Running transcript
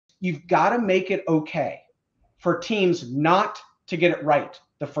you've got to make it okay for teams not to get it right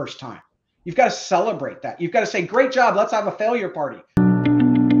the first time. You've got to celebrate that. You've got to say, great job, let's have a failure party.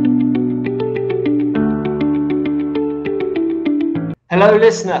 Hello,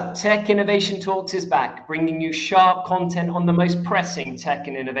 listener. Tech Innovation Talks is back, bringing you sharp content on the most pressing tech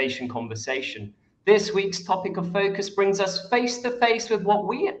and innovation conversation. This week's topic of focus brings us face to face with what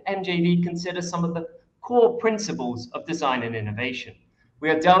we at MJV consider some of the core principles of design and innovation. We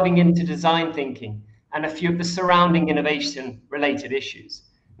are delving into design thinking and a few of the surrounding innovation-related issues.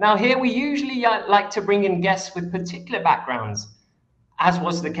 Now, here we usually like to bring in guests with particular backgrounds, as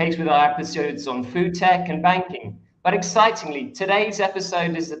was the case with our episodes on food tech and banking. But excitingly, today's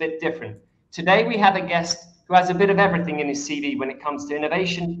episode is a bit different. Today we have a guest who has a bit of everything in his CV when it comes to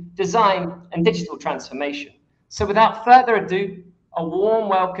innovation, design, and digital transformation. So without further ado, a warm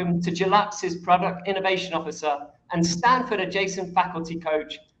welcome to Deluxe's Product Innovation Officer and Stanford adjacent faculty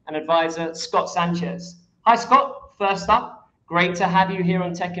coach and advisor, Scott Sanchez. Hi, Scott. First up, great to have you here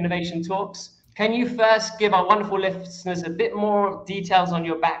on Tech Innovation Talks. Can you first give our wonderful listeners a bit more details on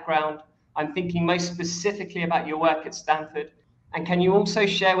your background? I'm thinking most specifically about your work at Stanford. And can you also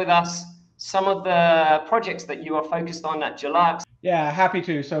share with us some of the projects that you are focused on at Deluxe? Yeah, happy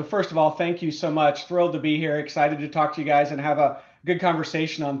to. So first of all, thank you so much. Thrilled to be here. Excited to talk to you guys and have a good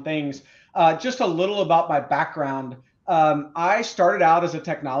conversation on things. Just a little about my background. I started out as a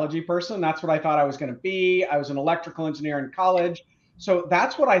technology person. That's what I thought I was going to be. I was an electrical engineer in college. So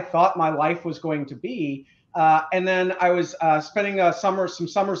that's what I thought my life was going to be. And then I was spending some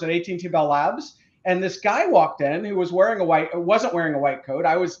summers at AT&T Bell Labs, and this guy walked in who was wasn't wearing a white coat.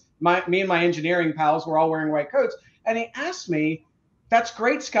 Me and my engineering pals were all wearing white coats, and he asked me, "That's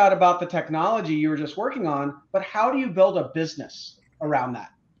great, Scott, about the technology you were just working on, but how do you build a business around that?"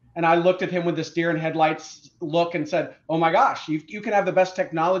 And I looked at him with this deer in headlights look and said, "Oh my gosh, you can have the best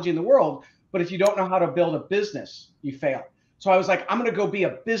technology in the world, but if you don't know how to build a business, you fail." So I was like, I'm going to go be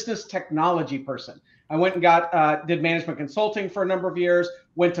a business technology person. I went and did management consulting for a number of years,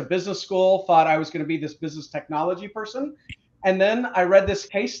 went to business school, thought I was going to be this business technology person. And then I read this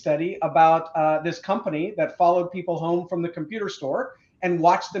case study about this company that followed people home from the computer store and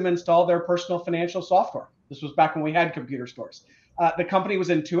watched them install their personal financial software. This was back when we had computer stores. The company was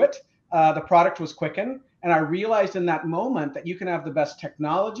Intuit. The product was Quicken. And I realized in that moment that you can have the best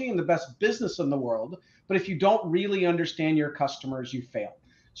technology and the best business in the world, but if you don't really understand your customers, you fail.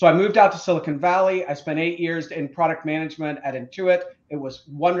 So I moved out to Silicon Valley. I spent 8 years in product management at Intuit. It was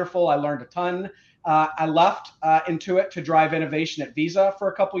wonderful. I learned a ton. I left Intuit to drive innovation at Visa for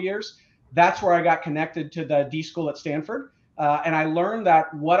a couple years. That's where I got connected to the D School at Stanford. And I learned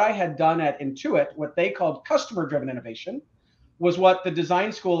that what I had done at Intuit, what they called customer-driven innovation, was what the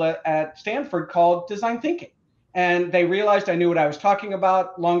design school at Stanford called design thinking. And they realized I knew what I was talking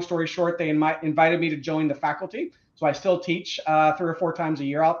about. Long story short, they invited me to join the faculty. So I still teach 3 or 4 times a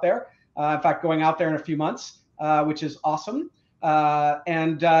year out there. In fact, going out there in a few months, which is awesome.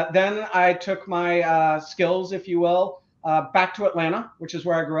 Then I took my skills, if you will, back to Atlanta, which is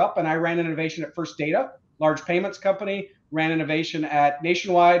where I grew up. And I ran innovation at First Data, large payments company, ran innovation at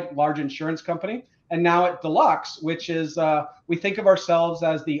Nationwide, large insurance company. And now at Deluxe, which is, we think of ourselves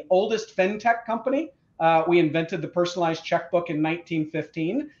as the oldest fintech company. We invented the personalized checkbook in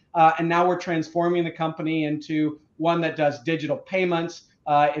 1915. And now we're transforming the company into one that does digital payments.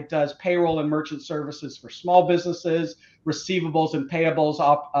 It does payroll and merchant services for small businesses, receivables and payables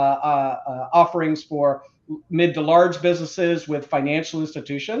offerings for mid to large businesses with financial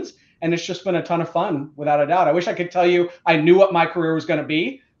institutions. And it's just been a ton of fun, without a doubt. I wish I could tell you I knew what my career was going to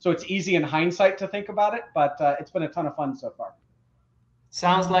be. So it's easy in hindsight to think about it, but it's been a ton of fun so far.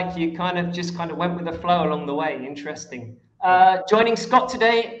 Sounds like you kind of went with the flow along the way. Interesting. Joining Scott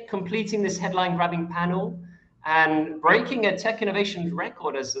today, completing this headline-grabbing panel and breaking a Tech Innovation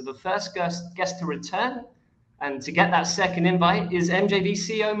record as the first guest to return and to get that second invite is MJV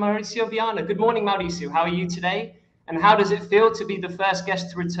CEO Mauricio Vianna. Good morning, Mauricio. How are you today? And how does it feel to be the first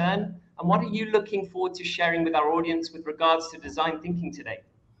guest to return? And what are you looking forward to sharing with our audience with regards to design thinking today?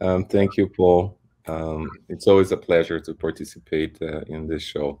 Thank you, Paul. It's always a pleasure to participate in this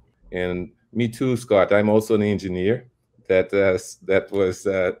show. And me too, Scott. I'm also an engineer that was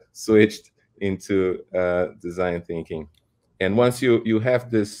switched into design thinking. And once you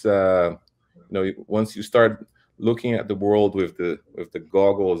have this, once you start looking at the world with the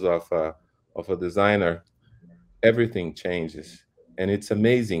goggles of a designer, everything changes, and it's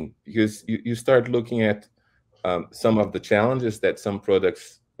amazing because you start looking at some of the challenges that some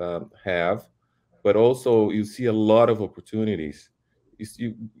products have, but also you see a lot of opportunities. It's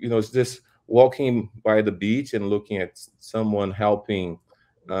just walking by the beach and looking at someone helping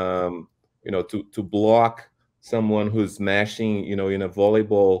to block someone who's smashing, in a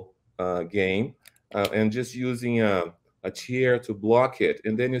volleyball game, and just using a chair to block it.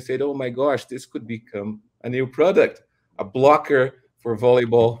 And then you said, oh my gosh, this could become a new product, a blocker for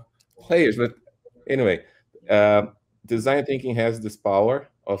volleyball players. But anyway, design thinking has this power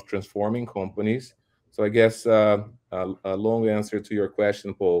of transforming companies. So I guess a long answer to your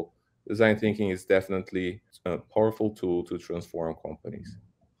question, Paul, design thinking is definitely a powerful tool to transform companies.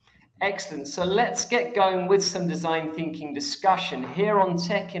 Excellent. So let's get going with some design thinking discussion. Here on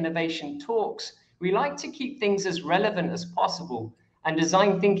Tech Innovation Talks, we like to keep things as relevant as possible. And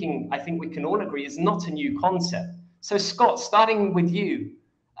design thinking, I think we can all agree, is not a new concept. So Scott, starting with you,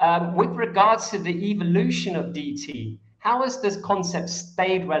 with regards to the evolution of DT, how has this concept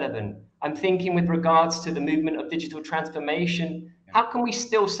stayed relevant? I'm thinking with regards to the movement of digital transformation, how can we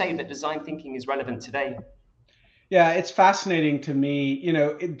still say that design thinking is relevant today? Yeah, it's fascinating to me.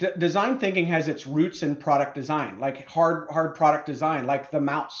 Design thinking has its roots in product design, like hard product design, like the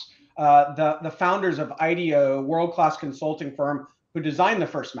mouse. The founders of IDEO, world-class consulting firm who designed the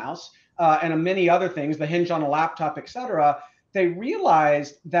first mouse, and many other things, the hinge on a laptop, etc. They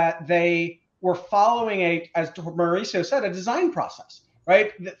realized that they were following as Mauricio said, a design process,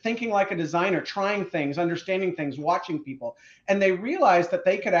 right? Thinking like a designer, trying things, understanding things, watching people. And they realized that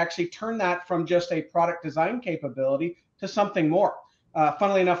they could actually turn that from just a product design capability to something more.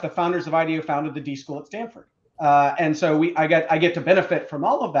 Funnily enough, the founders of IDEO founded the D School at Stanford. And so I get to benefit from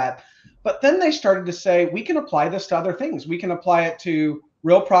all of that. But then they started to say, we can apply this to other things. We can apply it to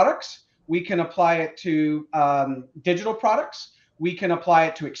real products. We can apply it to digital products. We can apply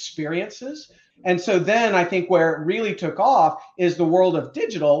it to experiences. And so then I think where it really took off is the world of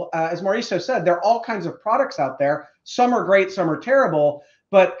digital. As Mauricio said, there are all kinds of products out there. Some are great, some are terrible.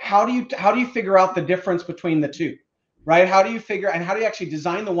 But how do you figure out the difference between the two, right? How do you actually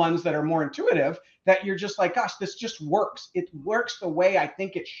design the ones that are more intuitive, that you're just like, gosh, this just works. It works the way I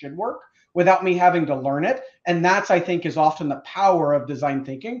think it should work without me having to learn it. And that's, I think, is often the power of design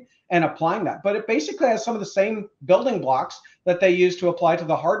thinking and applying that. But it basically has some of the same building blocks that they used to apply to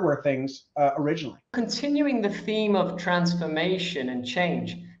the hardware things originally. Continuing the theme of transformation and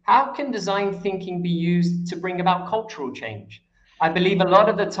change, how can design thinking be used to bring about cultural change? I believe a lot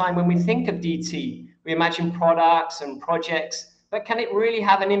of the time when we think of DT, we imagine products and projects, but can it really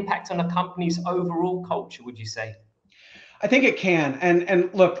have an impact on a company's overall culture, would you say? I think it can. And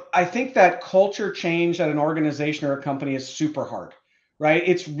look, I think that culture change at an organization or a company is super hard, right?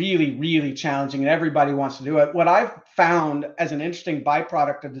 It's really, really challenging and everybody wants to do it. What I've found as an interesting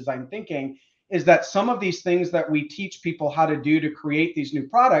byproduct of design thinking is that some of these things that we teach people how to do to create these new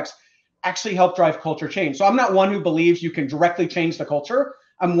products actually help drive culture change. So I'm not one who believes you can directly change the culture.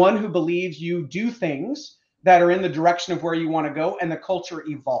 I'm one who believes you do things that are in the direction of where you want to go and the culture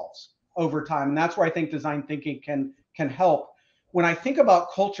evolves over time. And that's where I think design thinking can help. When I think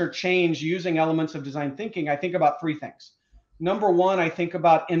about culture change using elements of design thinking, I think about three things. Number one, I think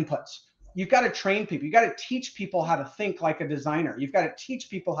about inputs. You've got to train people. You've got to teach people how to think like a designer. You've got to teach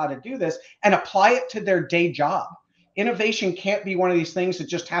people how to do this and apply it to their day job. Innovation can't be one of these things that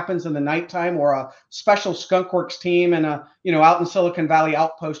just happens in the nighttime or a special skunkworks team and out in Silicon Valley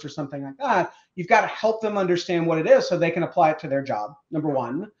outpost or something like that. You've got to help them understand what it is so they can apply it to their job, number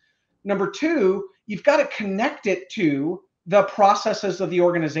one. Number two, you've got to connect it to the processes of the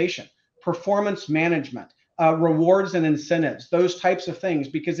organization, performance management, rewards and incentives, those types of things.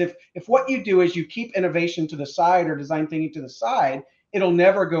 Because if what you do is you keep innovation to the side or design thinking to the side, it'll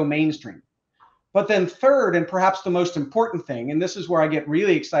never go mainstream. But then third, and perhaps the most important thing, and this is where I get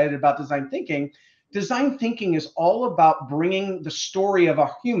really excited about design thinking is all about bringing the story of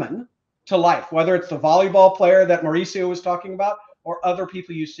a human to life, whether it's the volleyball player that Mauricio was talking about or other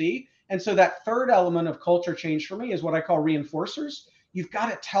people you see. And so that third element of culture change for me is what I call reinforcers. You've got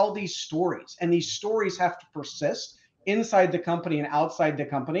to tell these stories, and these stories have to persist inside the company and outside the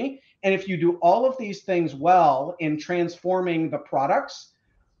company. And if you do all of these things well in transforming the products,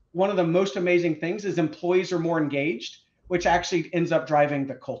 one of the most amazing things is employees are more engaged, which actually ends up driving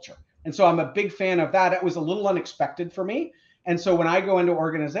the culture. And so I'm a big fan of that. It was a little unexpected for me. And so when I go into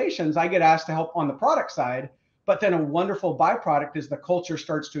organizations, I get asked to help on the product side, but then a wonderful byproduct is the culture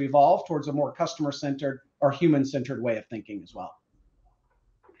starts to evolve towards a more customer-centered or human-centered way of thinking as well.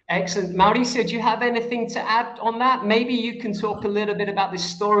 Excellent. Mauricio, do you have anything to add on that? Maybe you can talk a little bit about the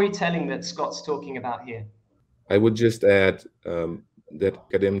storytelling that Scott's talking about here. I would just add that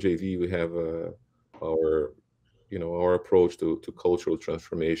at MJV we have our approach to cultural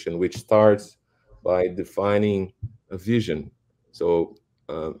transformation, which starts by defining a vision. So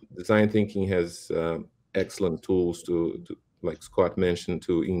design thinking has excellent tools to like Scott mentioned,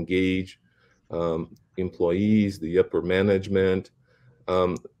 to engage employees, the upper management.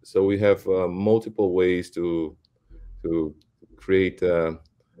 So we have multiple ways to create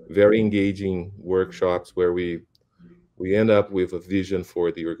very engaging workshops where we end up with a vision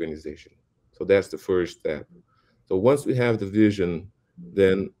for the organization. So that's the first step. So once we have the vision,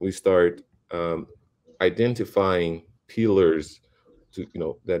 then we start identifying pillars to,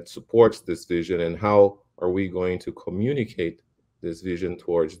 that supports this vision, and how are we going to communicate this vision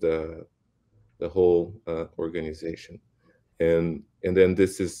towards the whole organization. And then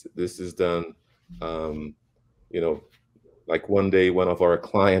this is done, like one day one of our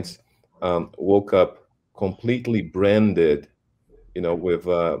clients woke up completely branded, with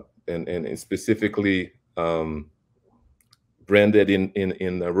and specifically branded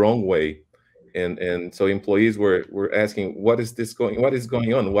in the wrong way. And so employees were asking, what is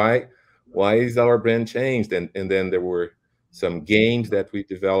going on? Why is our brand changed? And then there were some games that we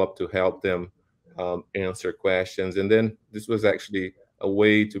developed to help them answer questions. And then this was actually a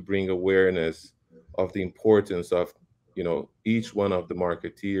way to bring awareness of the importance of each one of the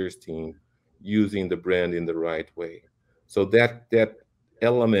marketeers team using the brand in the right way. So that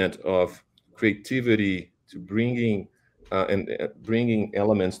element of creativity to bringing bringing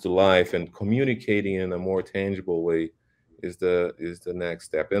elements to life and communicating in a more tangible way is the next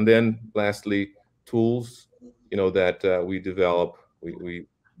step. And then lastly, tools that we develop.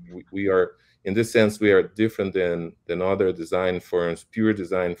 We are, in this sense, we are different than other design firms, pure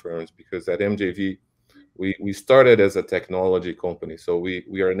design firms, because at MJV we started as a technology company. So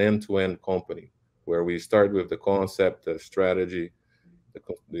we are an end-to-end company where we start with the concept, the strategy,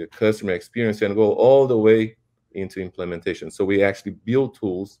 the customer experience, and go all the way into implementation. So we actually build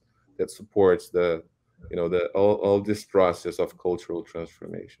tools that supports the all this process of cultural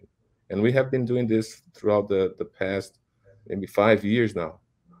transformation. And we have been doing this throughout the past maybe 5 years now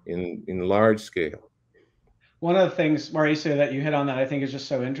in large scale. One of the things, Mauricio, that you hit on that I think is just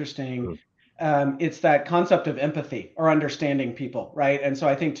so interesting. It's that concept of empathy or understanding people, right? And so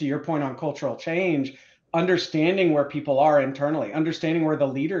I think, to your point on cultural change, understanding where people are internally, understanding where the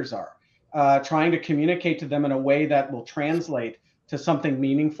leaders are, trying to communicate to them in a way that will translate to something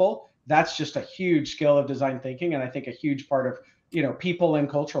meaningful. That's just a huge skill of design thinking, and I think a huge part of people and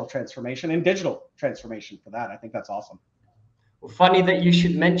cultural transformation and digital transformation for that. I think that's awesome. Well, funny that you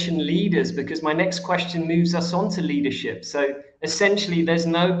should mention leaders, because my next question moves us on to leadership. So essentially, there's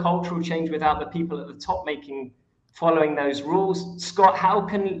no cultural change without the people at the top following those rules. Scott, how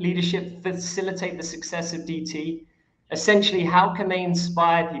can leadership facilitate the success of DT? Essentially, how can they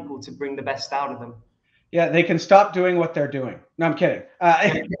inspire people to bring the best out of them? Yeah, they can stop doing what they're doing. No, I'm kidding.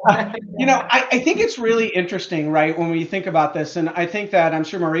 I think it's really interesting, right, when we think about this. And I think that, I'm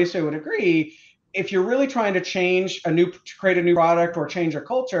sure Mauricio would agree, if you're really trying to create a new product or change a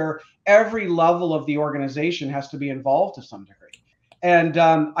culture, every level of the organization has to be involved to some degree. And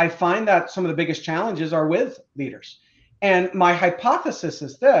I find that some of the biggest challenges are with leaders. And my hypothesis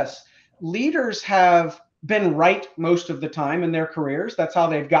is this: leaders have been right most of the time in their careers. That's how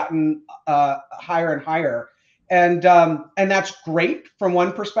they've gotten higher and higher. And that's great from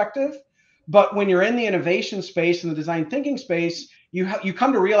one perspective. But when you're in the innovation space and the design thinking space, you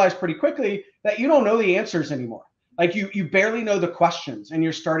come to realize pretty quickly that you don't know the answers anymore. Like you barely know the questions, and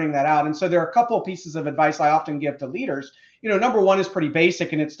you're starting that out. And so there are a couple of pieces of advice I often give to leaders. Number one is pretty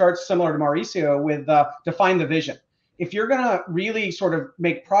basic, and it starts similar to Mauricio with define the vision. If you're going to really sort of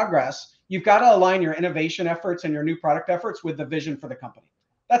make progress, you've got to align your innovation efforts and your new product efforts with the vision for the company.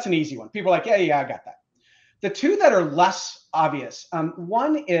 That's an easy one. People are like, yeah, I got that. The two that are less obvious,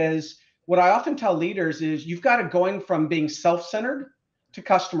 one is, what I often tell leaders is, you've got to going from being self-centered to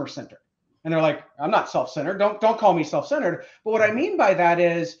customer-centered. And they're like, I'm not self-centered. Don't call me self-centered. But what I mean by that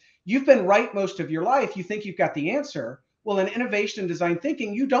is, you've been right most of your life. You think you've got the answer. Well, in innovation and design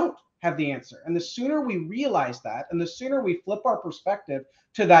thinking, you don't have the answer. And the sooner we realize that, and the sooner we flip our perspective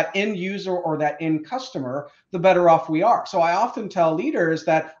to that end user or that end customer, the better off we are. So I often tell leaders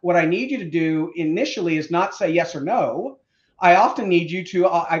that what I need you to do initially is not say yes or no. I often need you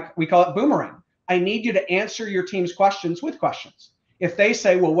to, we call it boomerang. I need you to answer your team's questions with questions. If they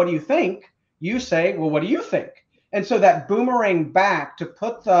say, well, what do you think? You say, well, what do you think? And so that boomerang back to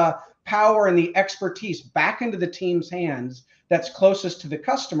put the power and the expertise back into the team's hands that's closest to the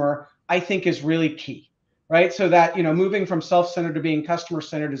customer, I think is really key, right? So that, moving from self-centered to being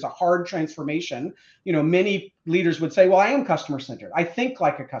customer-centered is a hard transformation. Many leaders would say, well, I am customer-centered. I think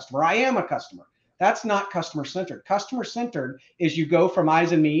like a customer. I am a customer. That's not customer-centered. Customer-centered is you go from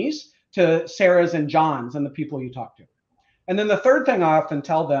I's and me's to Sarah's and John's and the people you talk to. And then the third thing I often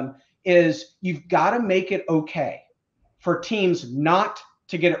tell them is, you've got to make it okay for teams not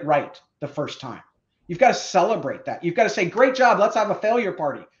to get it right the first time. You've got to celebrate that. You've got to say, great job, let's have a failure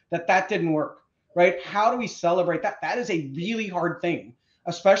party, that didn't work, right? How do we celebrate that? That is a really hard thing,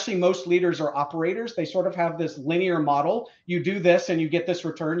 especially most leaders or operators. They sort of have this linear model. You do this and you get this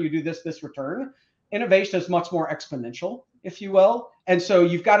return, you do this return. Innovation is much more exponential, if you will. And so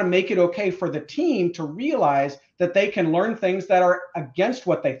you've got to make it okay for the team to realize that they can learn things that are against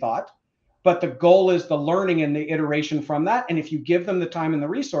what they thought, but the goal is the learning and the iteration from that. And if you give them the time and the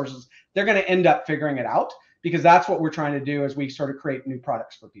resources, they're going to end up figuring it out, because that's what we're trying to do as we sort of create new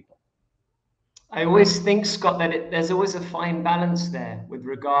products for people. I always think, Scott, that there's always a fine balance there with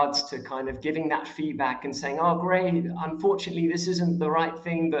regards to kind of giving that feedback and saying, oh, great, unfortunately, this isn't the right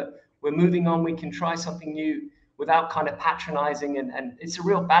thing, but we're moving on, we can try something new, without kind of patronizing. And it's a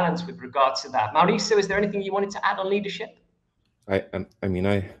real balance with regards to that. Mauricio, is there anything you wanted to add on leadership?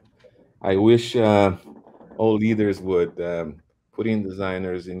 I wish all leaders would put in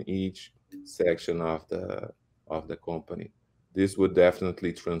designers in each section of the company. This would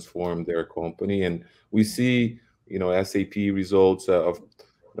definitely transform their company. And we see, SAP results of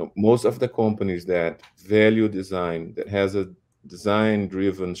most of the companies that value design, that has a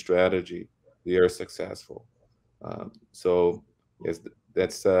design-driven strategy, they are successful. So yes,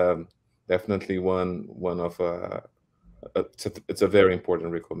 that's definitely one of it's a very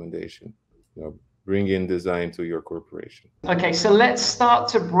important recommendation. Bring in design to your corporation. Okay, so let's start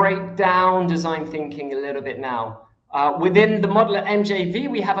to break down design thinking a little bit now. Within the model at MJV,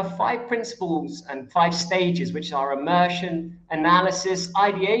 we have 5 principles and 5 stages, which are immersion, analysis,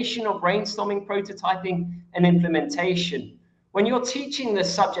 ideation or brainstorming, prototyping, and implementation. When you're teaching the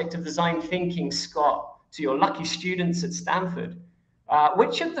subject of design thinking, Scott, to your lucky students at Stanford,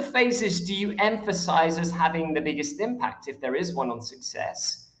 which of the phases do you emphasize as having the biggest impact, if there is one, on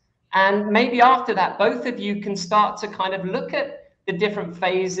success? And maybe after that, both of you can start to kind of look at the different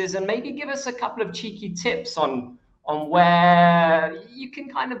phases and maybe give us a couple of cheeky tips on where you can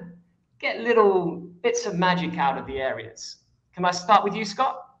kind of get little bits of magic out of the areas. Can I start with you,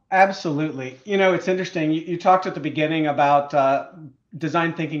 Scott? Absolutely. It's interesting. You talked at the beginning about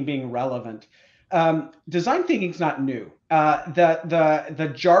design thinking being relevant. Design thinking is not new.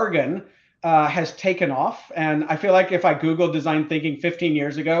 The jargon has taken off, and I feel like if I Googled design thinking 15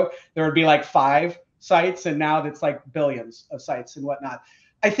 years ago, there would be like 5 sites, and now it's like billions of sites and whatnot.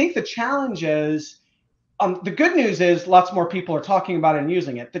 I think the challenge is, the good news is lots more people are talking about it and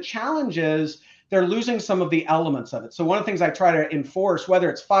using it. The challenge is they're losing some of the elements of it. So one of the things I try to enforce, whether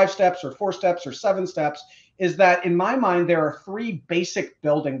it's 5 steps or 4 steps or 7 steps, is that in my mind, there are 3 basic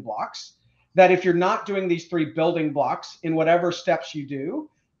building blocks that if you're not doing these 3 building blocks in whatever steps you do,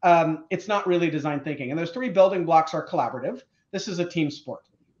 it's not really design thinking. And those 3 building blocks are collaborative. This is a team sport,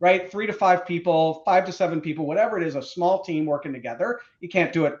 right? 3 to 5 people, 5 to 7 people, whatever it is, a small team working together. You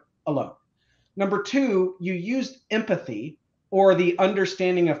can't do it alone. Number 2, you use empathy or the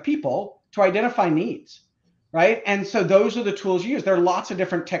understanding of people to identify needs, right? And so those are the tools you use. There are lots of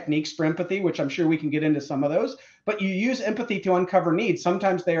different techniques for empathy, which I'm sure we can get into some of those, but you use empathy to uncover needs.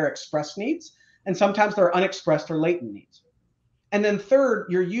 Sometimes they are expressed needs, and sometimes they're unexpressed or latent needs. And then third,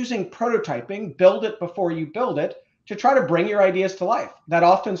 you're using prototyping, build it before you build it, to try to bring your ideas to life. That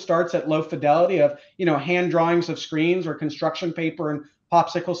often starts at low fidelity of, hand drawings of screens or construction paper and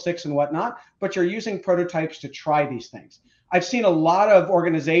popsicle sticks and whatnot, but you're using prototypes to try these things. I've seen a lot of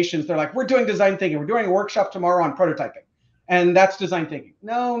organizations, they're like, we're doing design thinking. We're doing a workshop tomorrow on prototyping. And that's design thinking.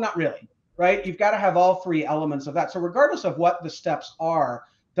 No, not really, right? You've got to have all 3 elements of that. So regardless of what the steps are,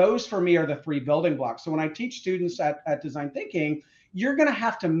 those for me are the 3 building blocks. So when I teach students at design thinking, you're going to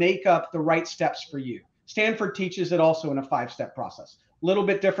have to make up the right steps for you. Stanford teaches it also in a 5-step process. A little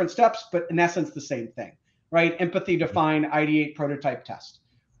bit different steps, but in essence, the same thing, right? Empathy, define, ideate, prototype, test,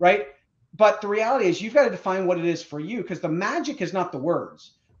 right? But the reality is you've got to define what it is for you, because the magic is not the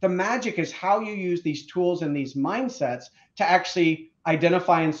words. The magic is how you use these tools and these mindsets to actually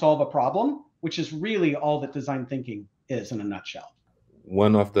identify and solve a problem, which is really all that design thinking is in a nutshell.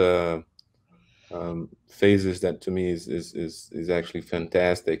 One of the phases that to me is actually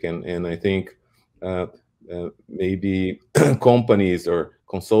fantastic, and I think maybe companies or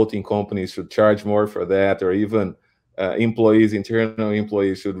consulting companies should charge more for that, or even internal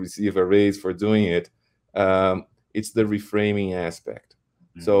employees should receive a raise for doing it. It's the reframing aspect.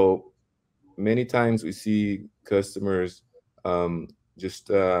 Mm-hmm. So many times we see customers just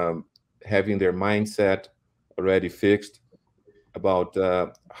having their mindset already fixed about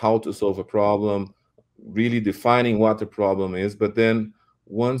how to solve a problem, really defining what the problem is. But then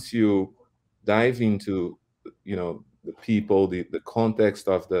once you dive into, the people, the context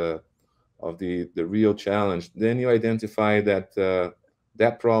of the the real challenge, then you identify that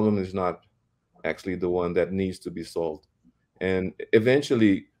that problem is not actually the one that needs to be solved. And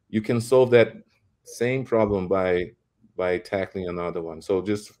eventually you can solve that same problem by tackling another one. So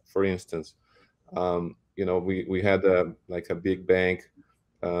just for instance, we had like a big bank,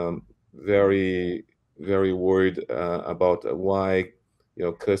 very very worried about why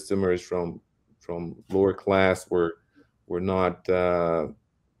customers from lower class were not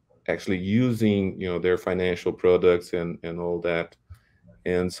actually using their financial products and all that.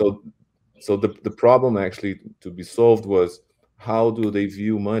 And so the problem actually to be solved was, how do they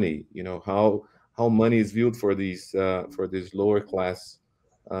view money? How money is viewed for these lower class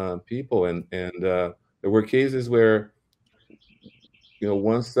people. And there were cases where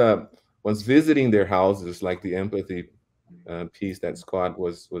once visiting their houses, like the empathy piece that Scott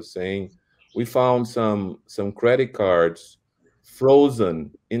was saying, we found some credit cards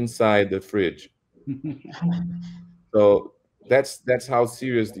frozen inside the fridge. So that's how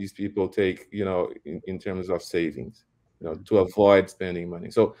serious these people take, in terms of savings, to avoid spending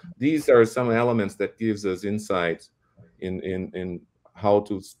money. So these are some elements that gives us insights in how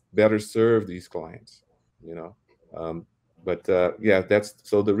to better serve these clients, but yeah, that's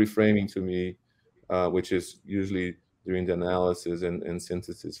so the reframing to me, which is usually during the analysis and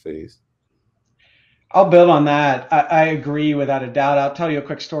synthesis phase. I'll build on that. I agree without a doubt. I'll tell you a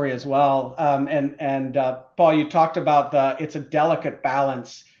quick story as well. And Paul, you talked about it's a delicate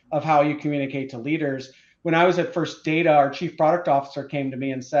balance of how you communicate to leaders. When I was at First Data, our chief product officer came to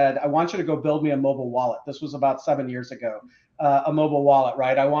me and said, I want you to go build me a mobile wallet. This was about 7 years ago. A mobile wallet,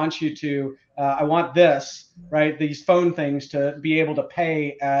 right? I want this, right? These phone things to be able to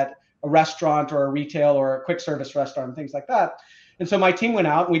pay at a restaurant or a retail or a quick service restaurant and things like that. And so my team went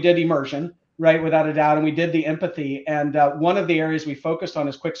out and we did immersion, right, without a doubt, and we did the empathy. And one of the areas we focused on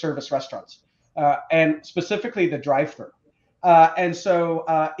is quick service restaurants, and specifically the drive-through. And so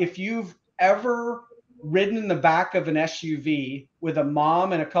if you've ever ridden in the back of an SUV with a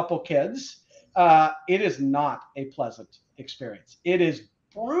mom and a couple kids, it is not a pleasant experience. It is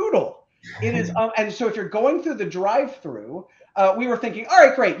brutal. It is, and so if you're going through the drive-through, we were thinking, all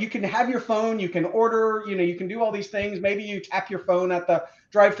right, great. You can have your phone, you can order, you can do all these things. Maybe you tap your phone at the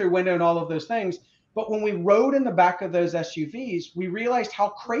drive-through window and all of those things. But when we rode in the back of those SUVs, we realized how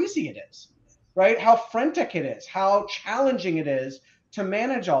crazy it is, right? How frantic it is, how challenging it is to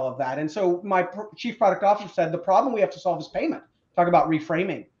manage all of that. And so my chief product officer said, the problem we have to solve is payment. Talk about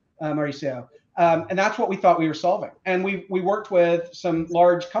reframing, Mauricio. And that's what we thought we were solving. And we worked with some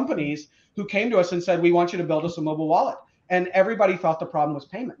large companies who came to us and said, we want you to build us a mobile wallet. And everybody thought the problem was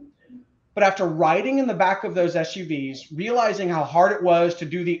payment. But after riding in the back of those SUVs, realizing how hard it was to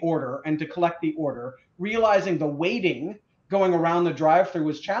do the order and to collect the order, realizing the waiting going around the drive-through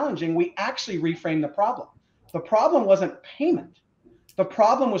was challenging, we actually reframed the problem. The problem wasn't payment. The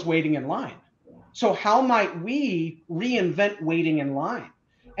problem was waiting in line. So how might we reinvent waiting in line?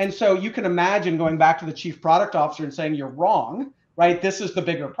 And so you can imagine going back to the chief product officer and saying, you're wrong, right? This is the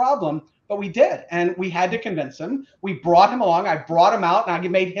bigger problem. But we did, and we had to convince him. We brought him along. I brought him out, and I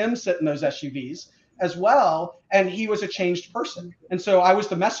made him sit in those SUVs as well, and he was a changed person. And so I was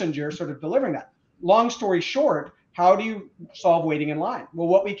the messenger sort of delivering that. Long story short, how do you solve waiting in line? Well,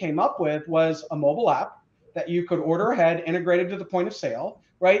 what we came up with was a mobile app that you could order ahead, integrated to the point of sale,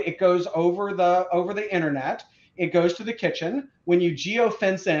 right? It goes over the internet. It goes to the kitchen. When you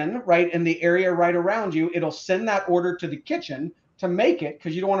geo-fence in, right, in the area right around you, it'll send that order to the kitchen to make it,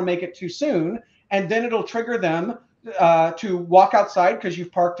 because you don't want to make it too soon. And then it'll trigger them to walk outside because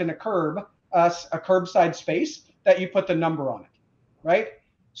you've parked in a curbside space that you put the number on it, right?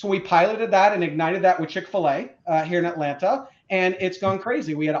 So we piloted that and ignited that with Chick-fil-A here in Atlanta, and it's gone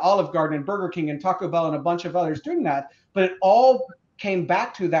crazy. We had Olive Garden and Burger King and Taco Bell and a bunch of others doing that, but it all came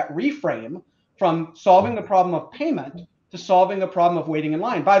back to that reframe from solving the problem of payment to solving the problem of waiting in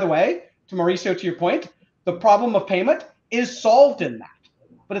line. By the way, to Mauricio, to your point, the problem of payment is solved in that,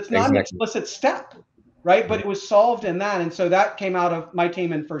 but it's not an explicit step, right? But it was solved in that. And so that came out of my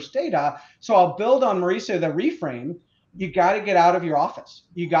team in First Data. So I'll build on Mauricio, the reframe. You got to get out of your office.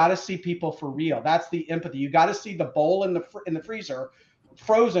 You got to see people for real. That's the empathy. You got to see the bowl in the freezer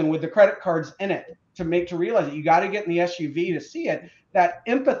frozen with the credit cards in it to realize it. You got to get in the SUV to see it. That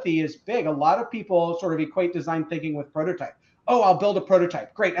empathy is big. A lot of people sort of equate design thinking with prototype. Oh, I'll build a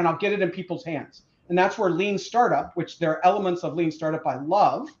prototype. Great. And I'll get it in people's hands. And that's where lean startup, which there are elements of lean startup I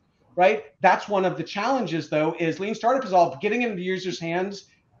love, right? That's one of the challenges, though, is lean startup is all getting into users' hands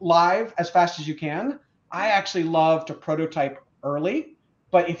live as fast as you can. I actually love to prototype early,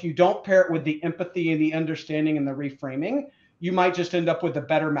 but if you don't pair it with the empathy and the understanding and the reframing, you might just end up with a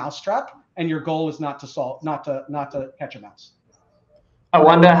better mousetrap and your goal is not to catch a mouse. I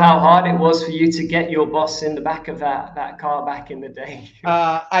wonder how hard it was for you to get your boss in the back of that car back in the day.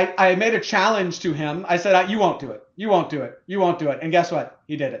 I made a challenge to him. I said, you won't do it. You won't do it. You won't do it. And guess what?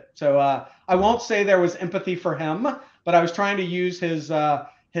 He did it. So I won't say there was empathy for him, but I was trying to use his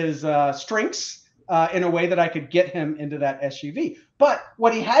strengths in a way that I could get him into that SUV. But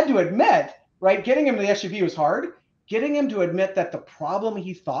what he had to admit, right, getting him to the SUV was hard. Getting him to admit that the problem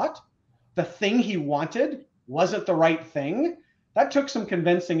he thought, the thing he wanted, wasn't the right thing. That took some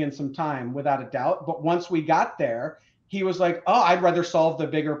convincing and some time, without a doubt. But once we got there, he was like, oh, I'd rather solve the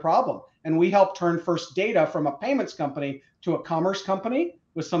bigger problem. And we helped turn First Data from a payments company to a commerce company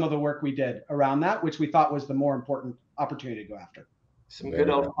with some of the work we did around that, which we thought was the more important opportunity to go after. Some good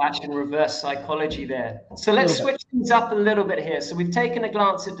old-fashioned reverse psychology there. So let's switch things up a little bit here. So we've taken a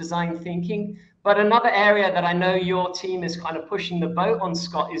glance at design thinking, but another area that I know your team is kind of pushing the boat on,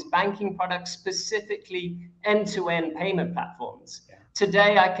 Scott, is banking products, specifically end-to-end payment platforms. Yeah.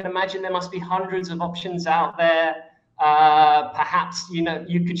 Today, I can imagine there must be hundreds of options out there. Perhaps,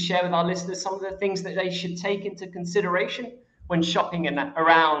 you could share with our listeners some of the things that they should take into consideration when shopping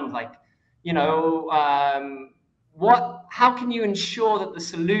around, like, how can you ensure that the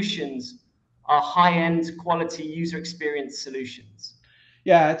solutions are high-end quality user experience solutions?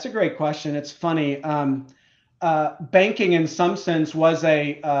 Yeah, it's a great question. It's funny. Banking in some sense was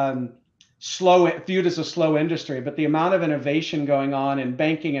viewed as a slow industry, but the amount of innovation going on in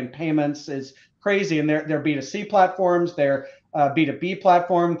banking and payments is crazy. And they're B2C platforms, they're B2B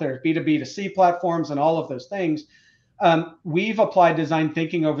platforms, there's B2B2C platforms, and all of those things. We've applied design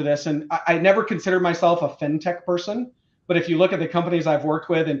thinking over this, and I never considered myself a fintech person, but if you look at the companies I've worked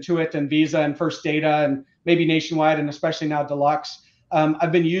with, Intuit and Visa and First Data and maybe Nationwide and especially now Deluxe,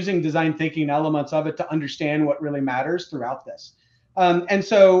 I've been using design thinking elements of it to understand what really matters throughout this. And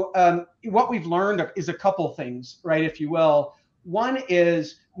so what we've learned is a couple things, right, if you will. One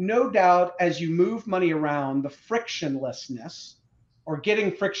is, no doubt, as you move money around, the frictionlessness or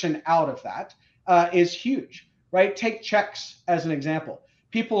getting friction out of that is huge. Right? Take checks as an example.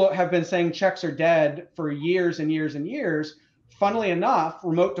 People have been saying checks are dead for years and years and years. Funnily enough,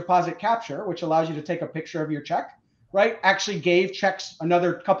 remote deposit capture, which allows you to take a picture of your check, right, actually gave checks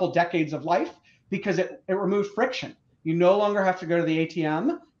another couple decades of life because it removed friction. You no longer have to go to the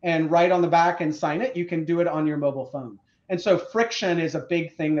ATM and write on the back and sign it. You can do it on your mobile phone. And so friction is a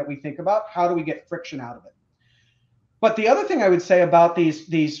big thing that we think about. How do we get friction out of it? But the other thing I would say about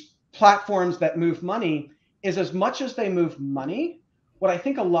these platforms that move money is, as much as they move money, what I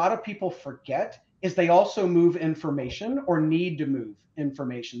think a lot of people forget is they also move information or need to move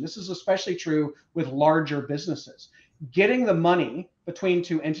information. This is especially true with larger businesses. Getting the money between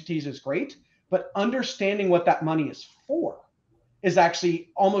two entities is great, but understanding what that money is for is actually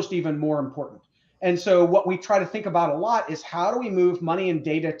almost even more important. And so what we try to think about a lot is, how do we move money and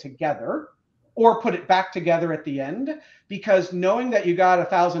data together or put it back together at the end? Because knowing that you got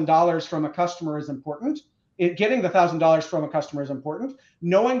 $1,000 from a customer is important. Getting the $1,000 from a customer is important.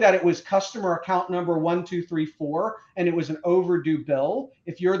 Knowing that it was customer account number 1234 and it was an overdue bill,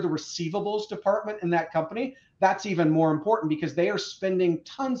 if you're the receivables department in that company, that's even more important, because they are spending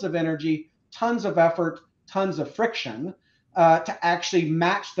tons of energy, tons of effort, tons of friction to actually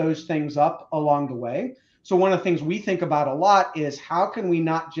match those things up along the way. So one of the things we think about a lot is, how can we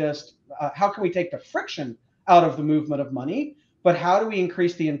take the friction out of the movement of money, but how do we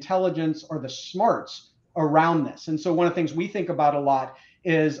increase the intelligence or the smarts around this? And so one of the things we think about a lot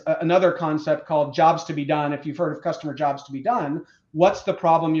is another concept called jobs to be done. If you've heard of customer jobs to be done, what's the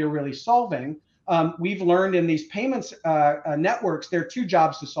problem you're really solving? We've learned in these payments networks, there are two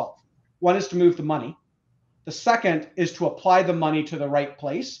jobs to solve. One is to move the money. The second is to apply the money to the right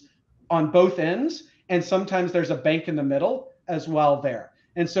place on both ends. And sometimes there's a bank in the middle as well there.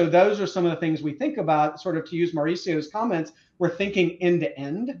 And so those are some of the things we think about, sort of to use Mauricio's comments. We're thinking end to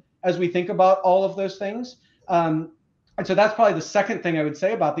end as we think about all of those things. And so that's probably the second thing I would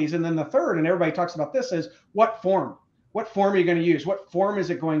say about these. And then the third, and everybody talks about this, is what form? What form are you going to use? What form is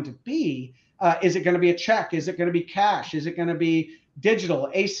it going to be? Is it going to be a check? Is it going to be cash? Is it going to be digital,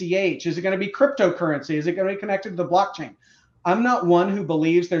 ACH? Is it going to be cryptocurrency? Is it going to be connected to the blockchain? I'm not one who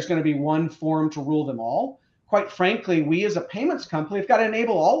believes there's going to be one form to rule them all. Quite frankly, we as a payments company have got to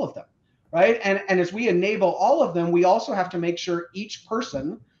enable all of them, right? And as we enable all of them, we also have to make sure each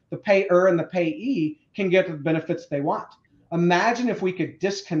person, the payer and the payee, can get the benefits they want. Imagine if we could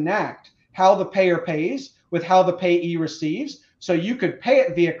disconnect how the payer pays with how the payee receives, so you could pay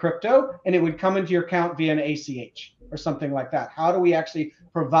it via crypto and it would come into your account via an ACH or something like that. How do we actually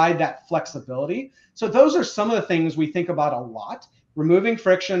provide that flexibility? So those are some of the things we think about a lot. removing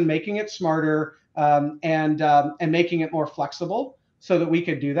friction, making it smarter, and making it more flexible so that we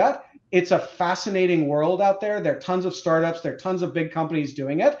could do that. It's a fascinating world out there. There are tons of startups, there are tons of big companies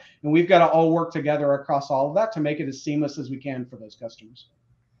doing it, and we've got to all work together across all of that to make it as seamless as we can for those customers.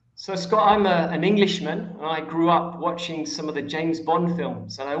 So Scott, I'm an Englishman, and I grew up watching some of the James Bond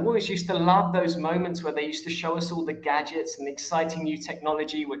films, and I always used to love those moments where they used to show us all the gadgets and the exciting new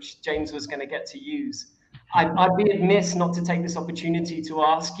technology which James was going to get to use. I'd be amiss not to take this opportunity to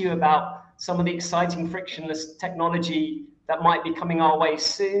ask you about some of the exciting frictionless technology that might be coming our way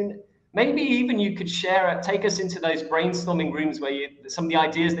soon. Maybe even you could take us into those brainstorming rooms where some of the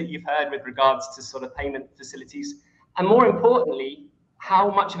ideas that you've heard with regards to sort of payment facilities, and more importantly,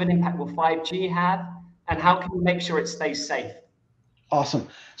 how much of an impact will 5G have, and how can we make sure it stays safe? Awesome.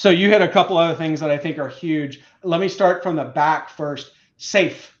 So you hit a couple other things that I think are huge. Let me start from the back first.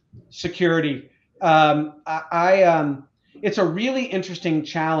 Safe, security. It's a really interesting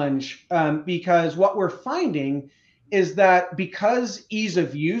challenge because what we're finding is that because ease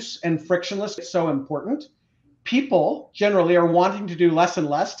of use and frictionless is so important, people generally are wanting to do less and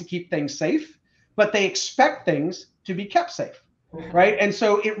less to keep things safe, but they expect things to be kept safe, right? And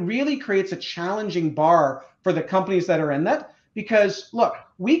so it really creates a challenging bar for the companies that are in that, because look,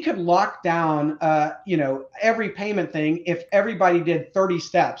 we could lock down, every payment thing if everybody did 30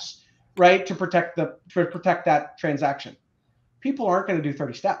 steps, right, to protect that transaction. People aren't going to do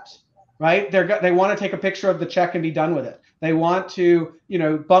 30 steps. Right? They want to take a picture of the check and be done with it. They want to,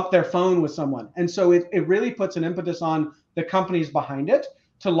 bump their phone with someone. And so it really puts an impetus on the companies behind it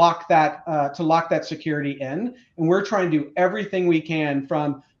to lock that security in. And we're trying to do everything we can,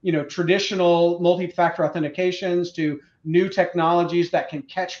 from, traditional multi-factor authentications to new technologies that can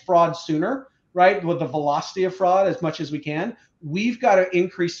catch fraud sooner, right? With the velocity of fraud as much as we can. We've got to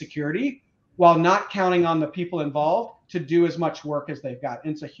increase security while not counting on the people involved to do as much work as they've got.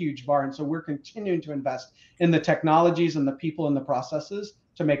 And it's a huge bar. And so we're continuing to invest in the technologies and the people and the processes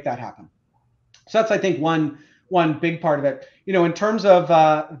to make that happen. So that's, I think, one big part of it. In terms of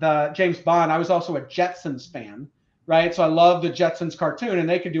the James Bond, I was also a Jetsons fan, right? So I love the Jetsons cartoon, and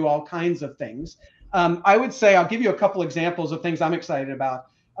they could do all kinds of things. I would say, I'll give you a couple examples of things I'm excited about,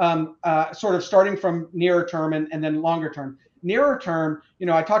 sort of starting from nearer term and then longer term. Nearer term,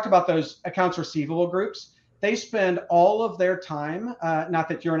 I talked about those accounts receivable groups. They spend all of their time, not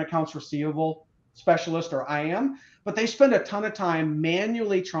that you're an accounts receivable specialist or I am, but they spend a ton of time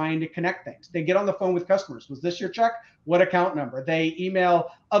manually trying to connect things. They get on the phone with customers. Was this your check? What account number? They email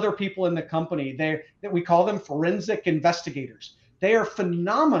other people in the company. We call them forensic investigators. They are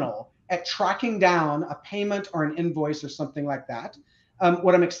phenomenal at tracking down a payment or an invoice or something like that.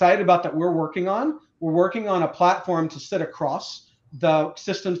 What I'm excited about that we're working on a platform to sit across the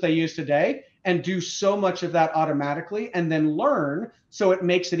systems they use today and do so much of that automatically, and then learn so it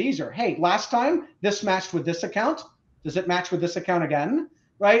makes it easier. Hey, last time this matched with this account. Does it match with this account again?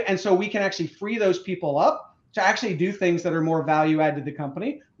 Right? And so we can actually free those people up to actually do things that are more value add to the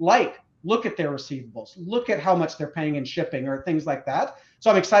company, like look at their receivables, look at how much they're paying in shipping or things like that.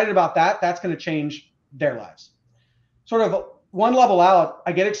 So I'm excited about that. That's going to change their lives. Sort of one level out,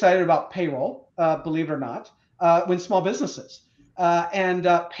 I get excited about payroll, believe it or not, when small businesses.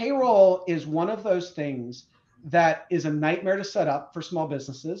 Payroll is one of those things that is a nightmare to set up for small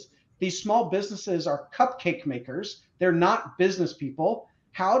businesses. These small businesses are cupcake makers. They're not business people.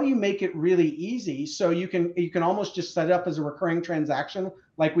 How do you make it really easy so you can almost just set it up as a recurring transaction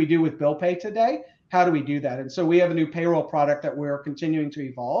like we do with bill pay today? How do we do that? And so we have a new payroll product that we're continuing to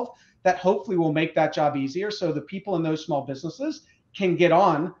evolve that hopefully will make that job easier, so the people in those small businesses can get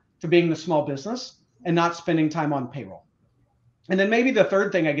on to being the small business and not spending time on payroll. And then maybe the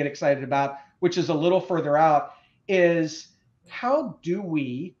third thing I get excited about, which is a little further out, is how do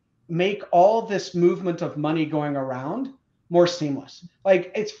we make all this movement of money going around more seamless?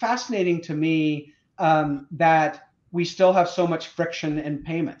 Like, it's fascinating to me that we still have so much friction in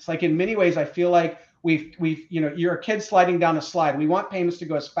payments. Like, in many ways, I feel like we've you're a kid sliding down a slide. We want payments to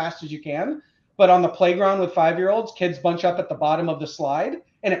go as fast as you can, but on the playground with 5-year-olds, kids bunch up at the bottom of the slide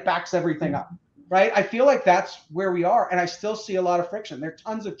and it backs everything up. Right? I feel like that's where we are. And I still see a lot of friction. There are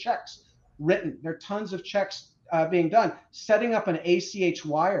tons of checks written. There are tons of checks being done. Setting up an ACH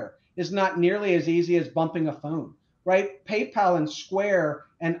wire is not nearly as easy as bumping a phone, right? PayPal and Square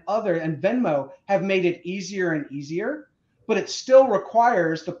and Venmo have made it easier and easier, but it still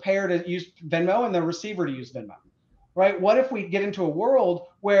requires the payer to use Venmo and the receiver to use Venmo, right? What if we get into a world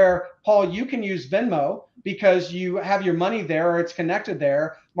where, Paul, you can use Venmo because you have your money there or it's connected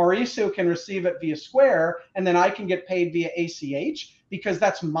there. Mauricio can receive it via Square, and then I can get paid via ACH because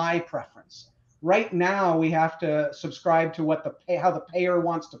that's my preference. Right now, we have to subscribe to how the payer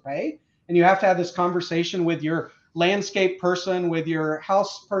wants to pay. And you have to have this conversation with your landscape person, with your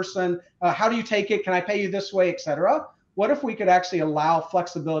house person. How do you take it? Can I pay you this way, et cetera? What if we could actually allow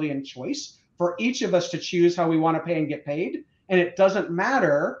flexibility and choice for each of us to choose how we want to pay and get paid? And it doesn't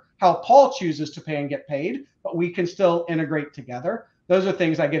matter how Paul chooses to pay and get paid, but we can still integrate together. Those are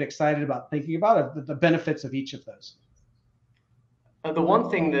things I get excited about thinking about, the benefits of each of those. The one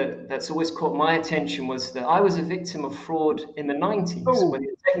thing that's always caught my attention was that I was a victim of fraud in the 90s when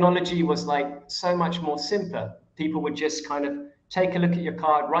the technology was like so much more simpler. People would just kind of take a look at your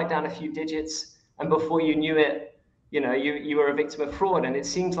card, write down a few digits, and before you knew it, you were a victim of fraud. And it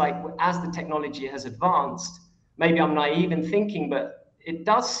seems like as the technology has advanced, maybe I'm naive in thinking, but it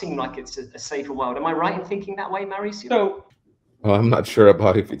does seem like it's a safer world. Am I right in thinking that way, Mauricio? So, well, I'm not sure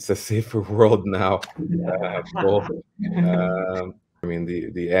about if it's a safer world now. I mean,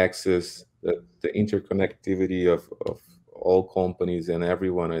 the access, the interconnectivity of all companies and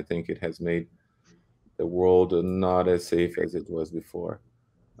everyone, I think it has made the world not as safe as it was before.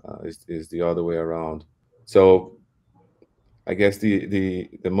 Is the other way around. So I guess the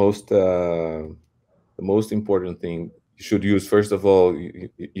most important thing you should use, first of all,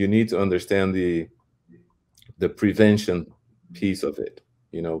 you need to understand the prevention piece of it.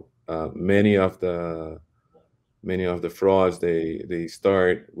 Many of the frauds, they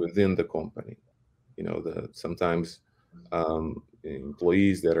start within the company. Sometimes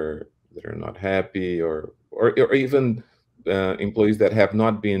employees that are not happy, or even employees that have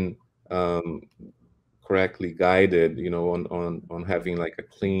not been correctly guided, on having like a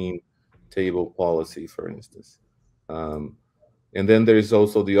clean table policy, for instance. And then there's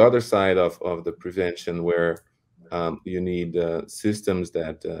also the other side of the prevention, where you need systems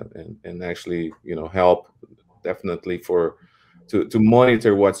that and actually help definitely to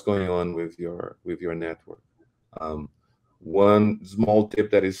monitor what's going on with your network. One small tip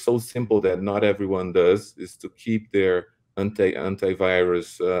that is so simple that not everyone does is to keep their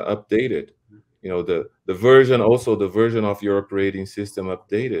antivirus updated. The version of your operating system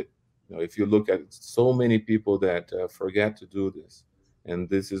updated. If you look at so many people that forget to do this, and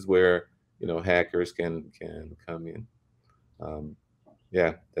this is where hackers can come in.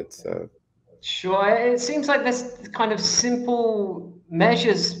 Yeah, that's Sure. It seems like there's kind of simple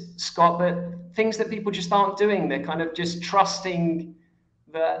measures, Scott, but things that people just aren't doing. They're kind of just trusting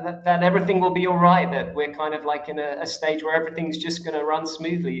that everything will be all right, that we're kind of like in a stage where everything's just going to run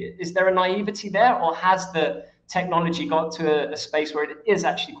smoothly. Is there a naivety there, or has the technology got to a space where it is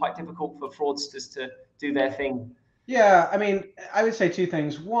actually quite difficult for fraudsters to do their thing? Yeah, I mean, I would say two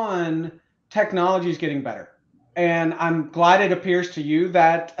things. One, technology is getting better. And I'm glad it appears to you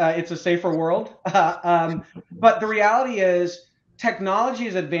that it's a safer world. But the reality is, technology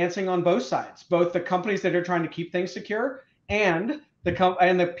is advancing on both sides, both the companies that are trying to keep things secure and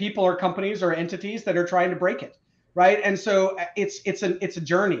the people or companies or entities that are trying to break it. Right. And so it's a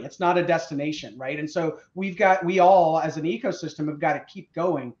journey. It's not a destination. Right. And so we all as an ecosystem have got to keep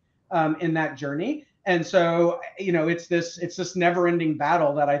going in that journey. And so, it's this never ending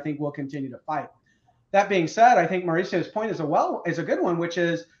battle that I think we'll continue to fight. That being said, I think Mauricio's point is a good one, which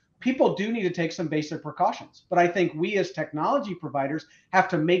is people do need to take some basic precautions. But I think we as technology providers have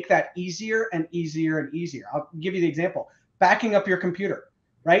to make that easier and easier and easier. I'll give you the example. Backing up your computer,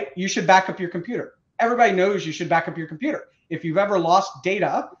 right? You should back up your computer. Everybody knows you should back up your computer if you've ever lost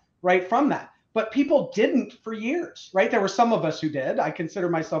data, right, from that. But people didn't for years, right? There were some of us who did. I consider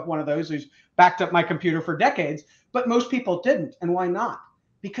myself one of those who's backed up my computer for decades, but most people didn't. And why not?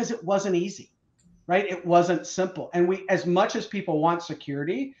 Because it wasn't easy. Right? It wasn't simple. And as much as people want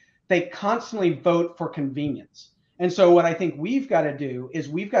security, they constantly vote for convenience. And so what I think we've got to do is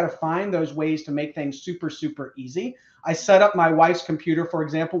we've got to find those ways to make things super, super easy. I set up my wife's computer, for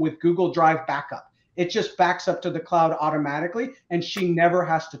example, with Google Drive backup. It just backs up to the cloud automatically, and she never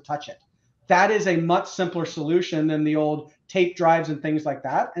has to touch it. That is a much simpler solution than the old tape drives and things like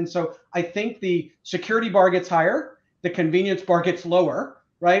that. And so I think the security bar gets higher, the convenience bar gets lower,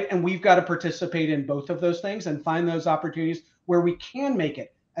 right? And we've got to participate in both of those things and find those opportunities where we can make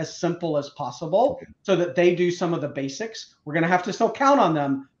it as simple as possible so that they do some of the basics. We're going to have to still count on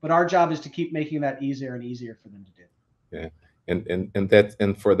them, but our job is to keep making that easier and easier for them to do. Yeah.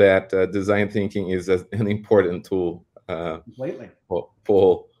 And for that, design thinking is an important tool. Completely. For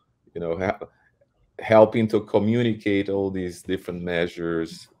helping to communicate all these different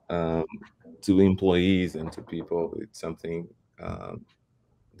measures to employees and to people. It's something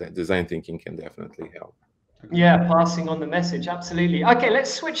that design thinking can definitely help. Yeah, passing on the message. Absolutely. Okay,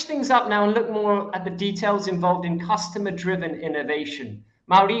 let's switch things up now and look more at the details involved in customer-driven innovation.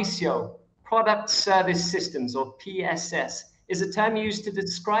 Mauricio, product service systems, or PSS, is a term used to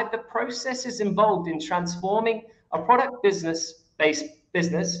describe the processes involved in transforming a product business-based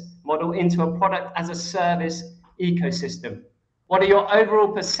business model into a product as a service ecosystem. What are your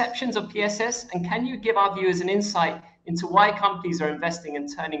overall perceptions of PSS, and can you give our viewers an insight into why companies are investing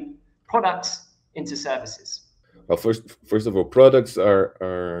in turning products into services? Well, first of all, products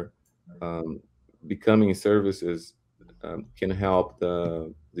are becoming services. Can help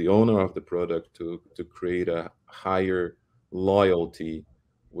the owner of the product to create a higher loyalty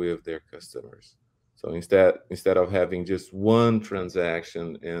with their customers. So instead of having just one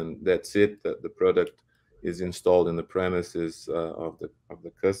transaction and that's it, that the product is installed in the premises of the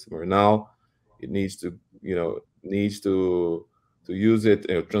customer. Now it needs to use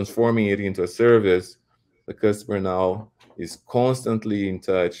it, transforming it into a service. The customer now is constantly in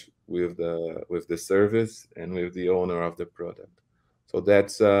touch with the service and with the owner of the product. So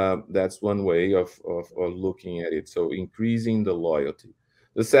that's one way of looking at it. So increasing the loyalty.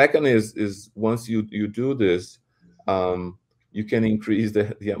 The second is once you do this, you can increase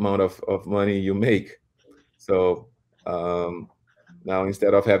the amount of money you make. So now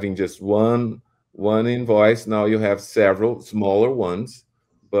instead of having just one invoice, now you have several smaller ones,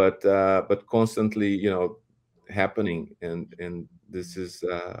 but constantly happening, and this is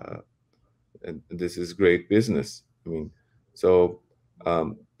great business. I mean, so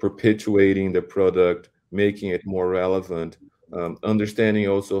perpetuating the product, making it more relevant, understanding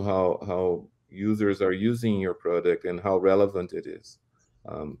also how users are using your product and how relevant it is.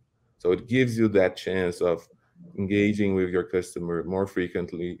 So it gives you that chance of engaging with your customer more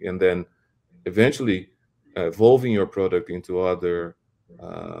frequently, and then eventually evolving your product into other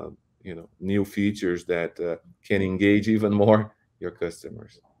new features that can engage even more your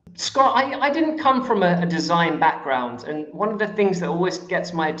customers. Scott, I didn't come from a design background, and one of the things that always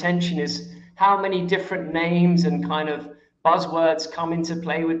gets my attention is how many different names and kind of buzzwords come into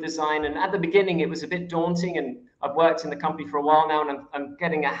play with design. And at the beginning, it was a bit daunting, and I've worked in the company for a while now, and I'm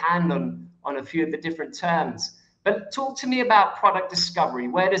getting a hand on a few of the different terms. But talk to me about product discovery.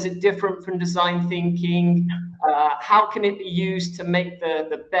 Where does it differ from design thinking? How can it be used to make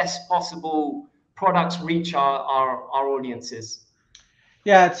the best possible products reach our audiences?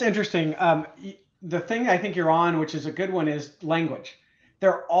 Yeah, it's interesting. The thing I think you're on, which is a good one, is language.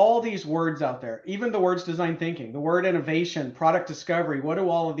 There are all these words out there, even the words design thinking, the word innovation, product discovery. What do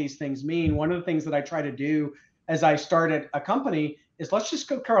all of these things mean? One of the things that I try to do as I started a company is let's just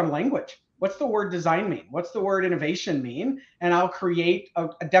go on language. What's the word design mean? What's the word innovation mean? And I'll create a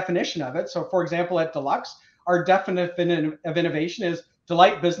definition of it. So for example, at Deluxe, our definition of innovation is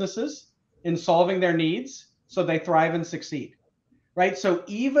delight businesses in solving their needs so they thrive and succeed. Right? So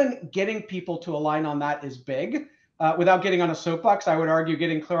even getting people to align on that is big. Without getting on a soapbox, I would argue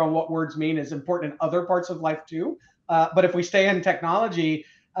getting clear on what words mean is important in other parts of life too. But if we stay in technology,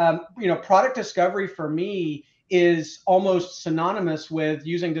 product discovery for me is almost synonymous with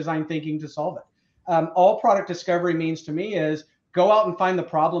using design thinking to solve it. All product discovery means to me is go out and find the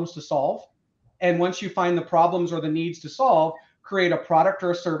problems to solve. And once you find the problems or the needs to solve, create a product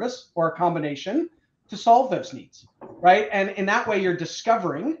or a service or a combination to solve those needs, right? And in that way, you're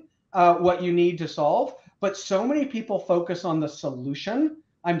discovering what you need to solve. But so many people focus on the solution.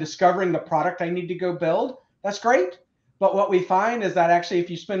 I'm discovering the product I need to go build. That's great. But what we find is that actually, if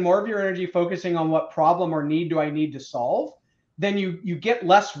you spend more of your energy focusing on what problem or need do I need to solve, then you get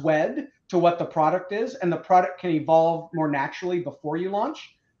less wed to what the product is, and the product can evolve more naturally before you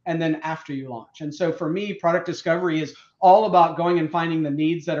launch and then after you launch. And so for me, product discovery is all about going and finding the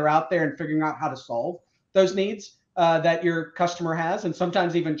needs that are out there and figuring out how to solve those needs that your customer has, and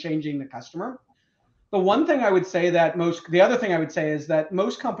sometimes even changing the customer. The other thing I would say is that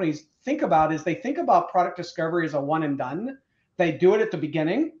most companies think about product discovery as a one and done. They do it at the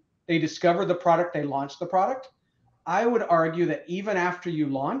beginning. They discover the product, they launch the product. I would argue that even after you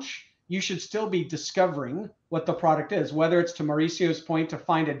launch, you should still be discovering what the product is, whether it's to Mauricio's point to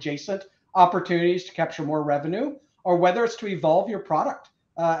find adjacent opportunities to capture more revenue, or whether it's to evolve your product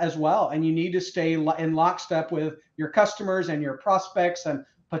as well. And you need to stay in lockstep with your customers and your prospects and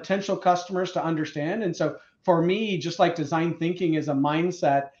potential customers to understand. And so for me, just like design thinking is a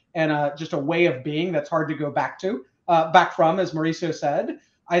mindset and just a way of being that's hard to go back from, as Mauricio said,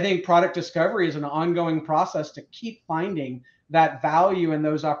 I think product discovery is an ongoing process to keep finding that value in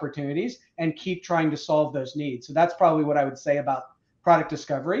those opportunities and keep trying to solve those needs. So that's probably what I would say about product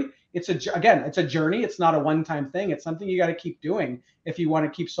discovery. It's a journey. It's not a one-time thing. It's something you got to keep doing if you want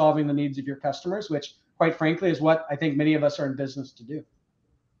to keep solving the needs of your customers, which quite frankly is what I think many of us are in business to do.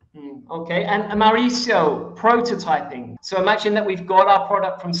 Okay, and Mauricio, prototyping. So imagine that we've got our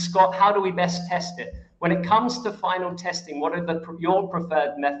product from Scott. How do we best test it? When it comes to final testing, what are your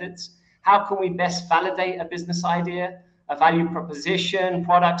preferred methods? How can we best validate a business idea, a value proposition,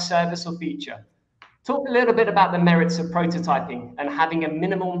 product, service, or feature? Talk a little bit about the merits of prototyping and having a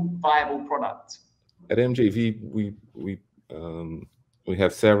minimum viable product. At MJV, we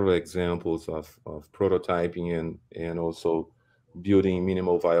have several examples of prototyping and also building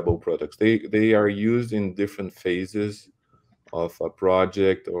minimal viable products. They are used in different phases of a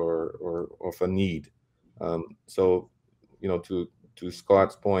project or of a need. So, to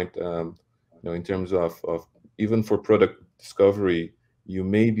Scott's point, in terms of even for product discovery, you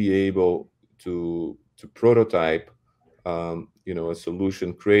may be able to prototype, a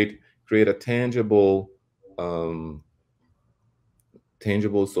solution, create a tangible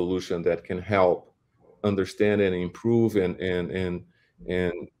solution that can help understand and improve and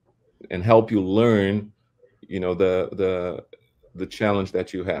help you learn, the challenge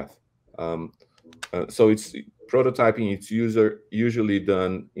that you have. So it's prototyping. It's usually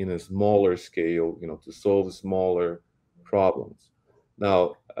done in a smaller scale, to solve smaller problems.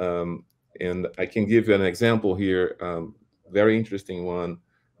 Now, and I can give you an example here, very interesting one.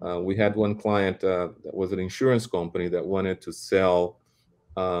 We had one client that was an insurance company that wanted to sell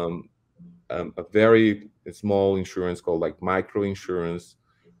a very small insurance called like micro insurance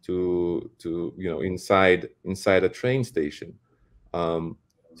to inside a train station.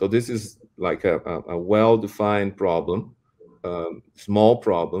 So this is like a well-defined problem, small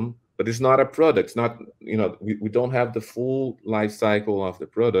problem, but it's not a product. It's not, we don't have the full life cycle of the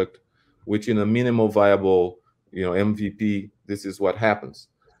product, which in a minimal viable, MVP, this is what happens.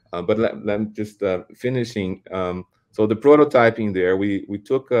 But let just finishing. So the prototyping there, we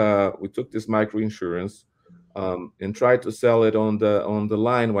took this micro insurance and tried to sell it on the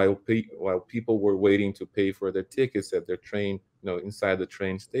line while people were waiting to pay for their tickets at their train, inside the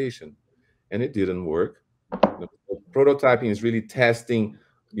train station, and it didn't work. Prototyping is really testing,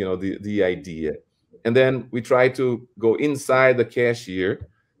 the idea, and then we try to go inside the cashier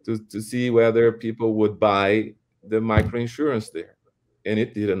to see whether people would buy the micro insurance there, and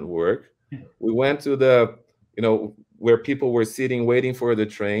it didn't work. We went to the where people were sitting waiting for the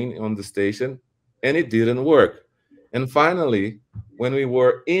train on the station, and it didn't work. And finally, when we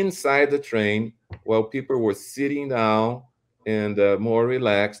were inside the train, while people were sitting down and more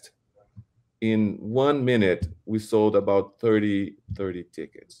relaxed, in 1 minute we sold about 30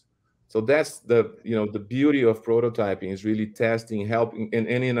 tickets. So that's the beauty of prototyping, is really testing, helping, and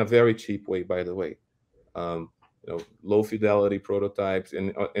in a very cheap way, by the way. Low fidelity prototypes,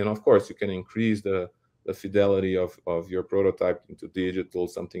 and of course you can increase the fidelity of your prototype into digital,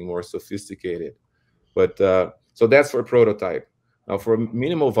 something more sophisticated. But so that's for prototype. Now for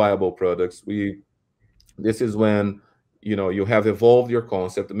minimal viable products, this is when you have evolved your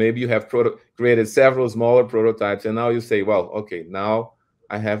concept. Maybe you have created several smaller prototypes, and now you say, well, okay, now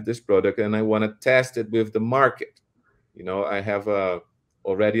I have this product and I want to test it with the market. I have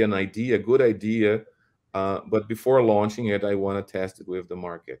already an idea, a good idea, but before launching it, I want to test it with the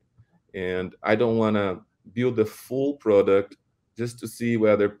market. And I don't want to build the full product just to see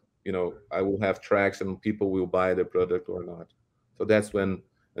whether I will have traction, people will buy the product or not. So that's when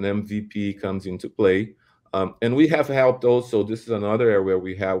an MVP comes into play. And we have helped also. This is another area where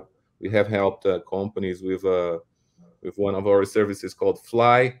we have helped companies with one of our services called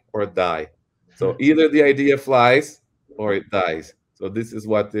Fly or Die. So either the idea flies or it dies. So this is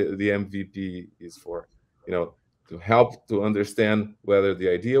what the MVP is for. To help to understand whether the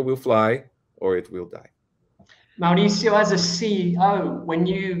idea will fly or it will die. Mauricio, as a CEO, when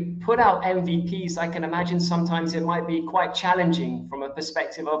you put out MVPs, I can imagine sometimes it might be quite challenging from a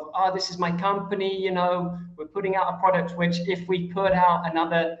perspective of, this is my company, we're putting out a product which if we put out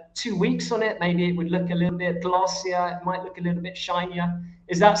another 2 weeks on it, maybe it would look a little bit glossier, it might look a little bit shinier.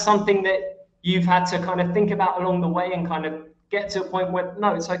 Is that something that you've had to kind of think about along the way and kind of get to a point where,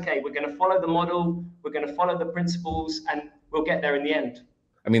 no, it's okay, we're going to follow the model, we're going to follow the principles, and we'll get there in the end?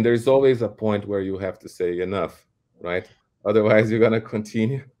 I mean, there's always a point where you have to say enough, right? Otherwise, you're going to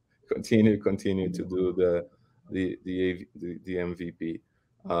continue to do the MVP.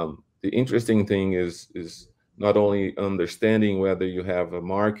 The interesting thing is not only understanding whether you have a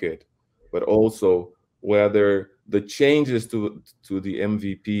market, but also whether the changes to the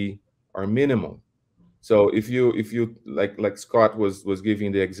MVP are minimal. So if you like Scott was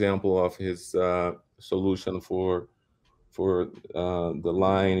giving the example of his solution for the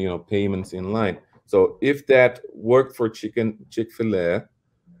line, payments in line. So if that worked for Chick-fil-A,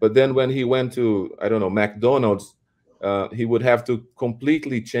 but then when he went to, I don't know, McDonald's, he would have to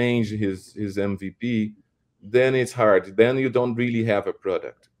completely change his MVP. Then it's hard. Then you don't really have a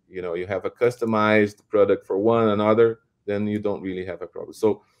product. You have a customized product for one another. Then you don't really have a problem.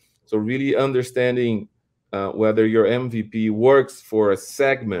 So really understanding whether your MVP works for a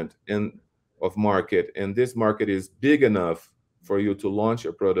segment of market, and this market is big enough for you to launch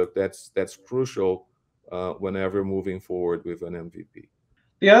a product. That's crucial whenever moving forward with an MVP.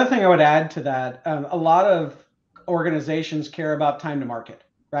 The other thing I would add to that, a lot of organizations care about time to market,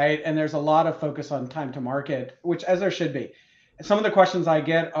 right? And there's a lot of focus on time to market, which as there should be. Some of the questions I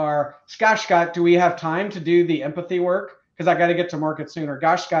get are, Scott, do we have time to do the empathy work? Because I got to get to market sooner.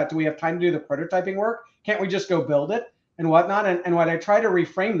 Gosh, Scott, do we have time to do the prototyping work? Can't we just go build it and whatnot? And what I try to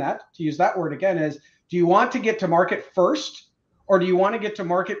reframe that, to use that word again, is do you want to get to market first, or do you want to get to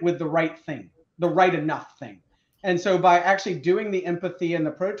market with the right thing, the right enough thing? And so by actually doing the empathy and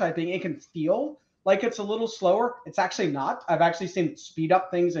the prototyping, it can feel like it's a little slower. It's actually not. I've actually seen it speed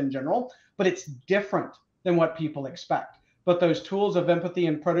up things in general, but it's different than what people expect. But those tools of empathy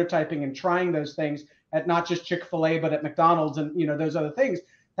and prototyping and trying those things at not just Chick-fil-A, but at McDonald's and those other things,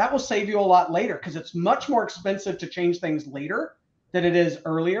 that will save you a lot later, because it's much more expensive to change things later than it is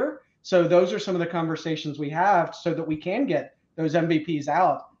earlier. So those are some of the conversations we have so that we can get those MVPs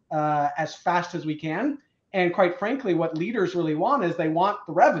out as fast as we can. And quite frankly, what leaders really want is they want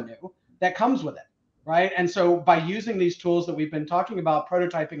the revenue that comes with it, right? And so by using these tools that we've been talking about,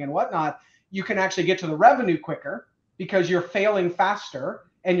 prototyping and whatnot, you can actually get to the revenue quicker because you're failing faster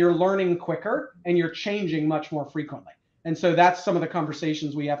and you're learning quicker and you're changing much more frequently. And so that's some of the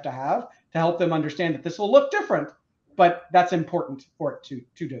conversations we have to help them understand that this will look different, but that's important for it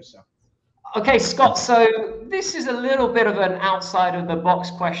to do so. Okay, Scott, so this is a little bit of an outside of the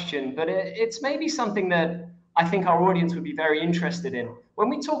box question, but it's maybe something that I think our audience would be very interested in. When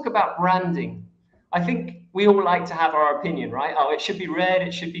we talk about branding, I think we all like to have our opinion, right? Oh, it should be red,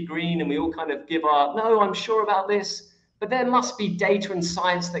 it should be green, and we all kind of give our, no, I'm sure about this, but there must be data and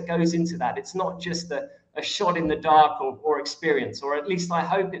science that goes into that. It's not just a shot in the dark or experience, or at least I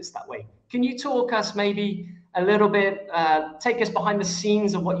hope it's that way. Can you talk us maybe a little bit, take us behind the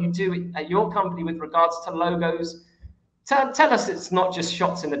scenes of what you do at your company with regards to logos? Tell us it's not just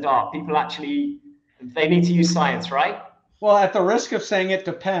shots in the dark. People actually, they need to use science, right? Well, at the risk of saying it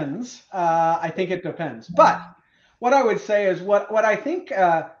depends, I think it depends. But what I would say is what I think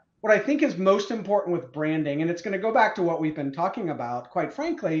is most important with branding, and it's going to go back to what we've been talking about, quite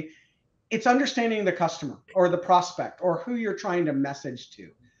frankly, it's understanding the customer or the prospect or who you're trying to message to.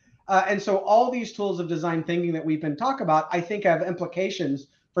 And so all these tools of design thinking that we've been talking about, I think have implications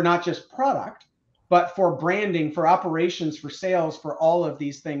for not just product, but for branding, for operations, for sales, for all of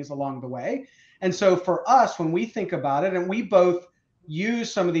these things along the way. And so for us, when we think about it, and we both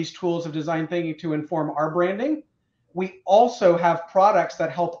use some of these tools of design thinking to inform our branding, we also have products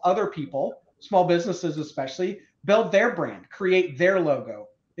that help other people, small businesses especially, build their brand, create their logo,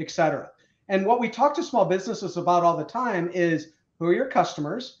 et cetera. And what we talk to small businesses about all the time is, who are your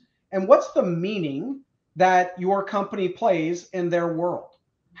customers? And what's the meaning that your company plays in their world?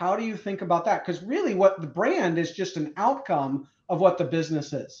 How do you think about that? Because really what the brand is just an outcome of what the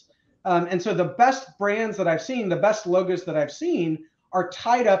business is. And so the best brands that I've seen, the best logos that I've seen are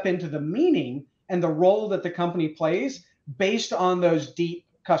tied up into the meaning and the role that the company plays based on those deep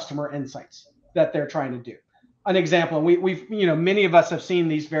customer insights that they're trying to do. An example, and we've many of us have seen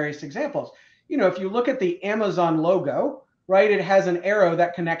these various examples. If you look at the Amazon logo, right, it has an arrow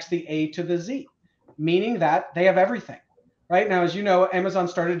that connects the A to the Z, meaning that they have everything. Right now, as you know, Amazon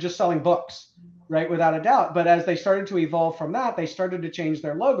started just selling books, right, without a doubt. But as they started to evolve from that, they started to change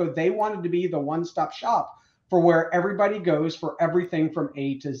their logo. They wanted to be the one-stop shop for where everybody goes for everything from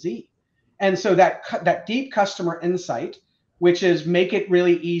A to Z. And so that deep customer insight, which is make it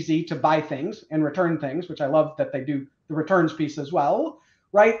really easy to buy things and return things, which I love that they do the returns piece as well,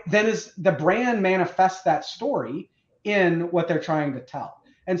 right? Then is the brand manifests that story in what they're trying to tell.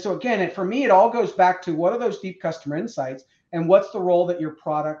 And so again, for me, it all goes back to what are those deep customer insights and what's the role that your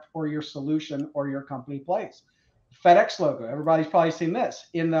product or your solution or your company plays. FedEx logo, everybody's probably seen this.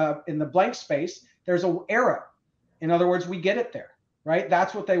 In the blank space, there's an arrow. In other words, we get it there, right?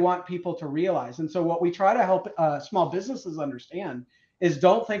 That's what they want people to realize. And so what we try to help small businesses understand is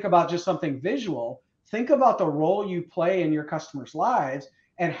don't think about just something visual. Think about the role you play in your customers' lives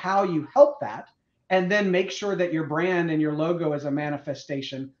and how you help that. And then make sure that your brand and your logo is a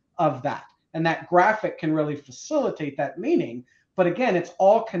manifestation of that. And that graphic can really facilitate that meaning. But again, it's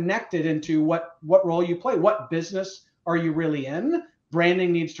all connected into what role you play. What business are you really in?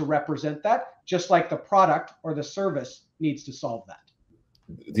 Branding needs to represent that, just like the product or the service needs to solve that.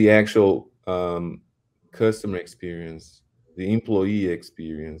 The actual customer experience, the employee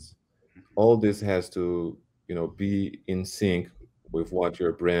experience, all this has to, be in sync with what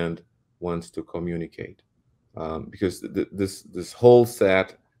your brand wants to communicate. Because this whole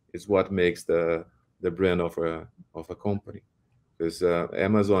set is what makes the brand of a company. Because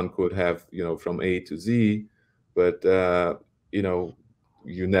Amazon could have, from A to Z, but you know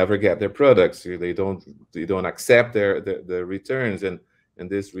you never get their products. They don't accept their returns, and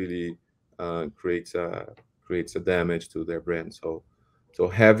this really creates a damage to their brand. So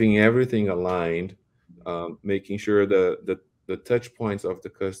having everything aligned, making sure the touch points of the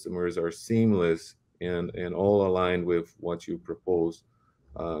customers are seamless and all aligned with what you propose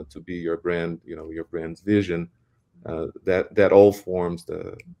to be your brand, your brand's vision. That all forms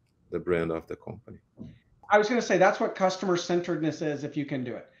the brand of the company. I was going to say that's what customer centeredness is if you can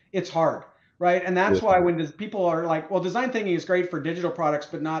do it. It's hard, right? And that's Yes. why when people are like, well, design thinking is great for digital products,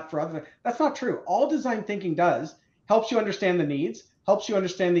 but not for other, that's not true. All design thinking does helps you understand the needs, helps you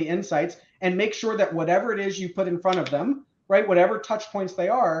understand the insights, and make sure that whatever it is you put in front of them, right, whatever touch points they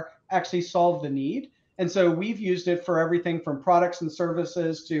are, actually solve the need. And so we've used it for everything from products and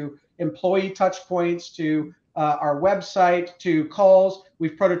services to employee touch points to our website to calls.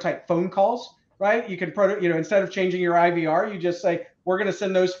 We've prototyped phone calls, right? You can instead of changing your IVR, you just say, we're going to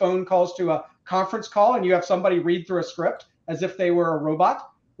send those phone calls to a conference call, and you have somebody read through a script as if they were a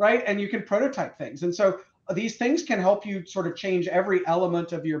robot, right? And you can prototype things. And so these things can help you sort of change every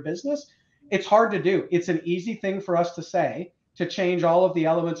element of your business. It's hard to do. It's an easy thing for us to say, to change all of the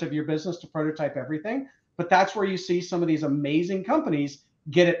elements of your business, to prototype everything. But that's where you see some of these amazing companies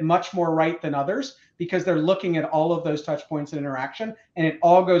get it much more right than others, because they're looking at all of those touch points and interaction. And it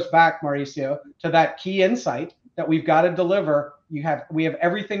all goes back, Mauricio, to that key insight that we've got to deliver. We have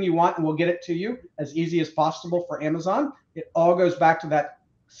everything you want, and we'll get it to you as easy as possible for Amazon. It all goes back to that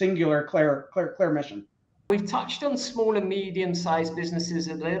singular, clear mission. We've touched on small and medium-sized businesses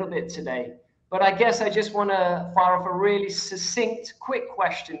a little bit today, but I guess I just want to fire off a really succinct, quick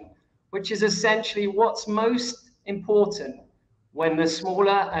question, which is essentially what's most important when the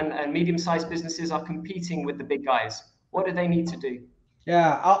smaller and medium-sized businesses are competing with the big guys? What do they need to do?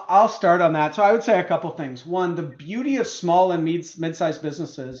 Yeah, I'll start on that. So I would say a couple things. One, the beauty of small and mid-sized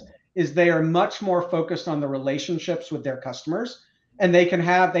businesses is they are much more focused on the relationships with their customers, and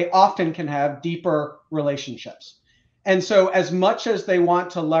they often can have deeper relationships. And so as much as they want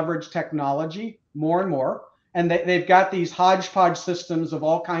to leverage technology more and more, and they've got these hodgepodge systems of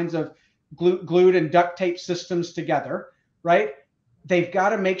all kinds of glued and duct tape systems together, right? They've got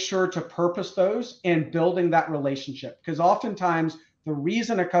to make sure to purpose those in building that relationship, because oftentimes the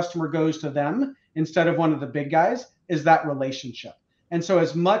reason a customer goes to them instead of one of the big guys is that relationship. And so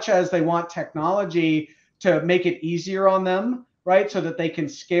as much as they want technology to make it easier on them, right, so that they can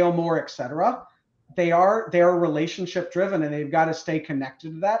scale more, et cetera, they're relationship driven, and they've got to stay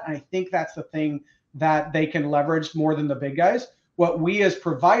connected to that. And I think that's the thing that they can leverage more than the big guys. What we as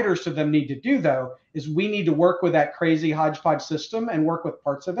providers to them need to do, though, is we need to work with that crazy hodgepodge system and work with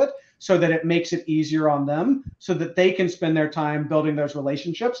parts of it so that it makes it easier on them, so that they can spend their time building those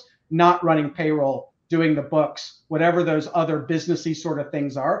relationships, not running payroll, doing the books, whatever those other businessy sort of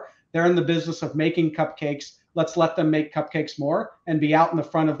things are. They're in the business of making cupcakes. Let's let them make cupcakes more and be out in the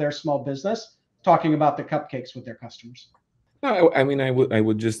front of their small business talking about the cupcakes with their customers. No, I mean, I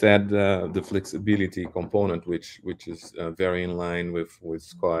would just add the flexibility component, which is very in line with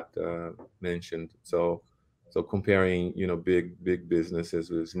Scott mentioned. So comparing, big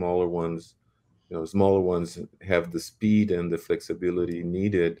businesses with smaller ones, smaller ones have the speed and the flexibility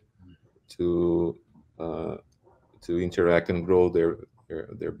needed to interact and grow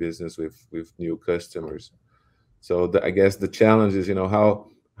their business with new customers. So I guess the challenge is,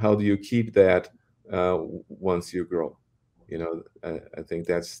 how do you keep that once you grow? I think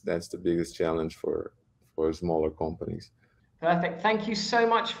that's the biggest challenge for smaller companies. Perfect. Thank you so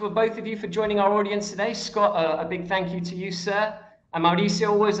much for both of you for joining our audience today. Scott, a big thank you to you, sir. And Mauricio,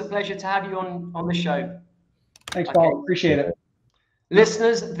 always a pleasure to have you on the show. Thanks, Paul. Appreciate it.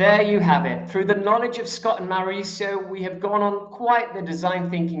 Listeners, there you have it. Through the knowledge of Scott and Mauricio, we have gone on quite the design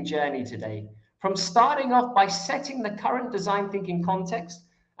thinking journey today. From starting off by setting the current design thinking context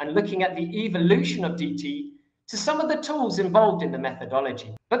and looking at the evolution of DT, to some of the tools involved in the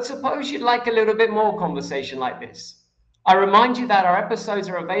methodology. But suppose you'd like a little bit more conversation like this. I remind you that our episodes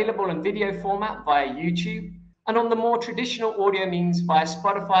are available in video format via YouTube and on the more traditional audio means via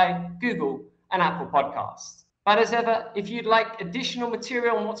Spotify, Google, and Apple Podcasts. But as ever, if you'd like additional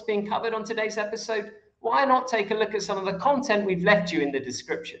material on what's being covered on today's episode, why not take a look at some of the content we've left you in the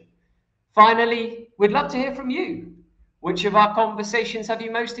description. Finally, we'd love to hear from you. Which of our conversations have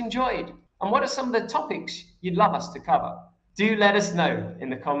you most enjoyed? And what are some of the topics you'd love us to cover? Do let us know in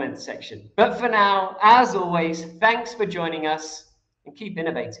the comments section. But for now, as always, thanks for joining us and keep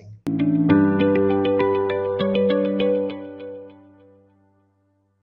innovating.